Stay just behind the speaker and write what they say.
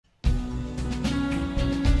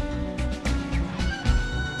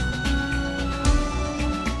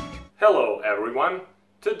Hello everyone!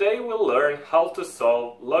 Today we'll learn how to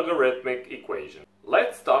solve logarithmic equations.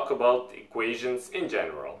 Let's talk about equations in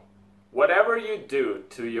general. Whatever you do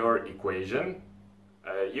to your equation,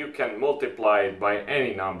 you can multiply it by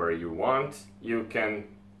any number you want, you can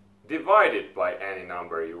divide it by any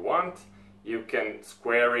number you want, you can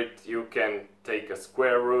square it, you can take a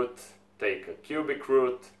square root, take a cubic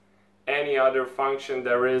root, any other function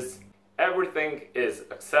there is. Everything is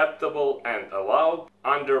acceptable and allowed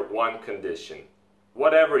under one condition.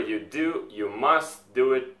 Whatever you do, you must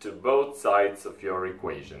do it to both sides of your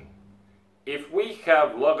equation. If we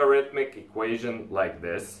have logarithmic equation like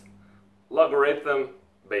this, logarithm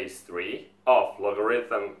base 3 of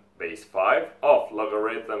logarithm base 5 of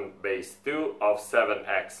logarithm base 2 of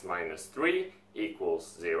 7x minus 3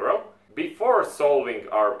 equals 0. Before solving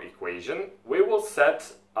our equation, we will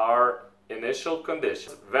set our initial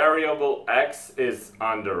condition. Variable x is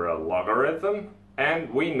under a logarithm, and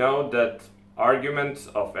we know that arguments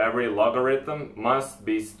of every logarithm must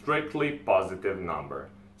be strictly positive number.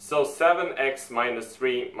 So 7x minus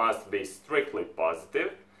 3 must be strictly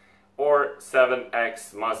positive, or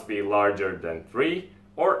 7x must be larger than 3,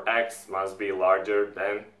 or x must be larger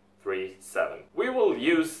than 7. We will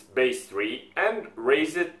use base 3 and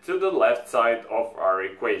raise it to the left side of our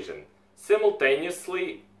equation.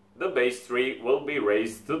 Simultaneously, the base 3 will be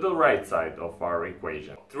raised to the right side of our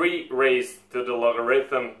equation. 3 raised to the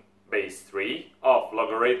logarithm base 3 of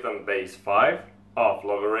logarithm base 5 of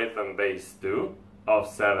logarithm base 2 of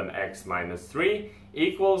 7x minus 3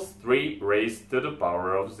 equals 3 raised to the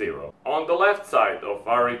power of 0. On the left side of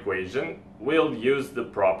our equation, we'll use the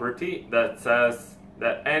property that says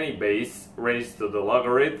that any base raised to the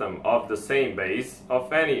logarithm of the same base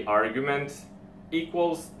of any argument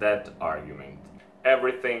equals that argument.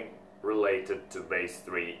 Everything related to base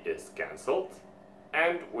 3 is cancelled,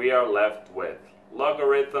 and we are left with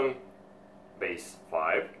logarithm base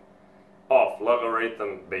 5 of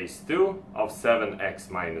logarithm base 2 of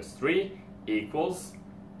 7x minus 3 equals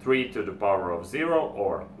 3 to the power of 0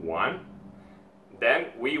 or 1. Then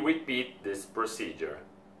we repeat this procedure,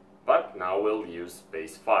 but now we'll use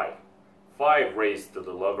base 5. 5 raised to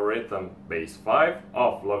the logarithm base 5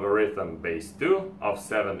 of logarithm base 2 of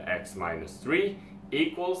 7x minus 3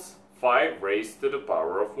 equals 5 raised to the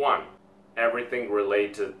power of 1. Everything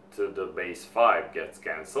related to the base 5 gets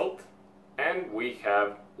cancelled, and we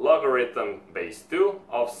have logarithm base 2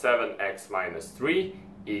 of 7x minus 3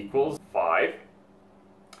 equals 5.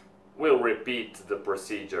 We'll repeat the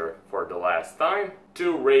procedure for the last time.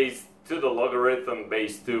 2 raised to the logarithm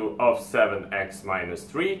base 2 of 7x minus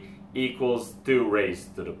 3 equals 2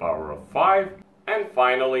 raised to the power of 5. And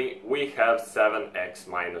finally, we have 7x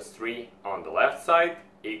minus 3 on the left side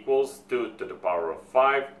equals 2 to the power of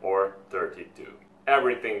 5 or 32.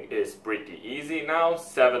 Everything is pretty easy now.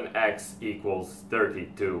 7x equals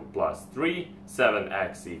 32 plus 3,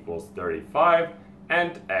 7x equals 35,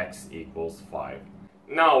 and x equals 5.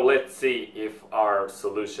 Now let's see if our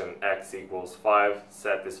solution x equals 5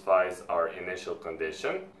 satisfies our initial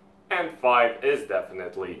condition, and 5 is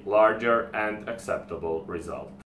definitely larger and acceptable result.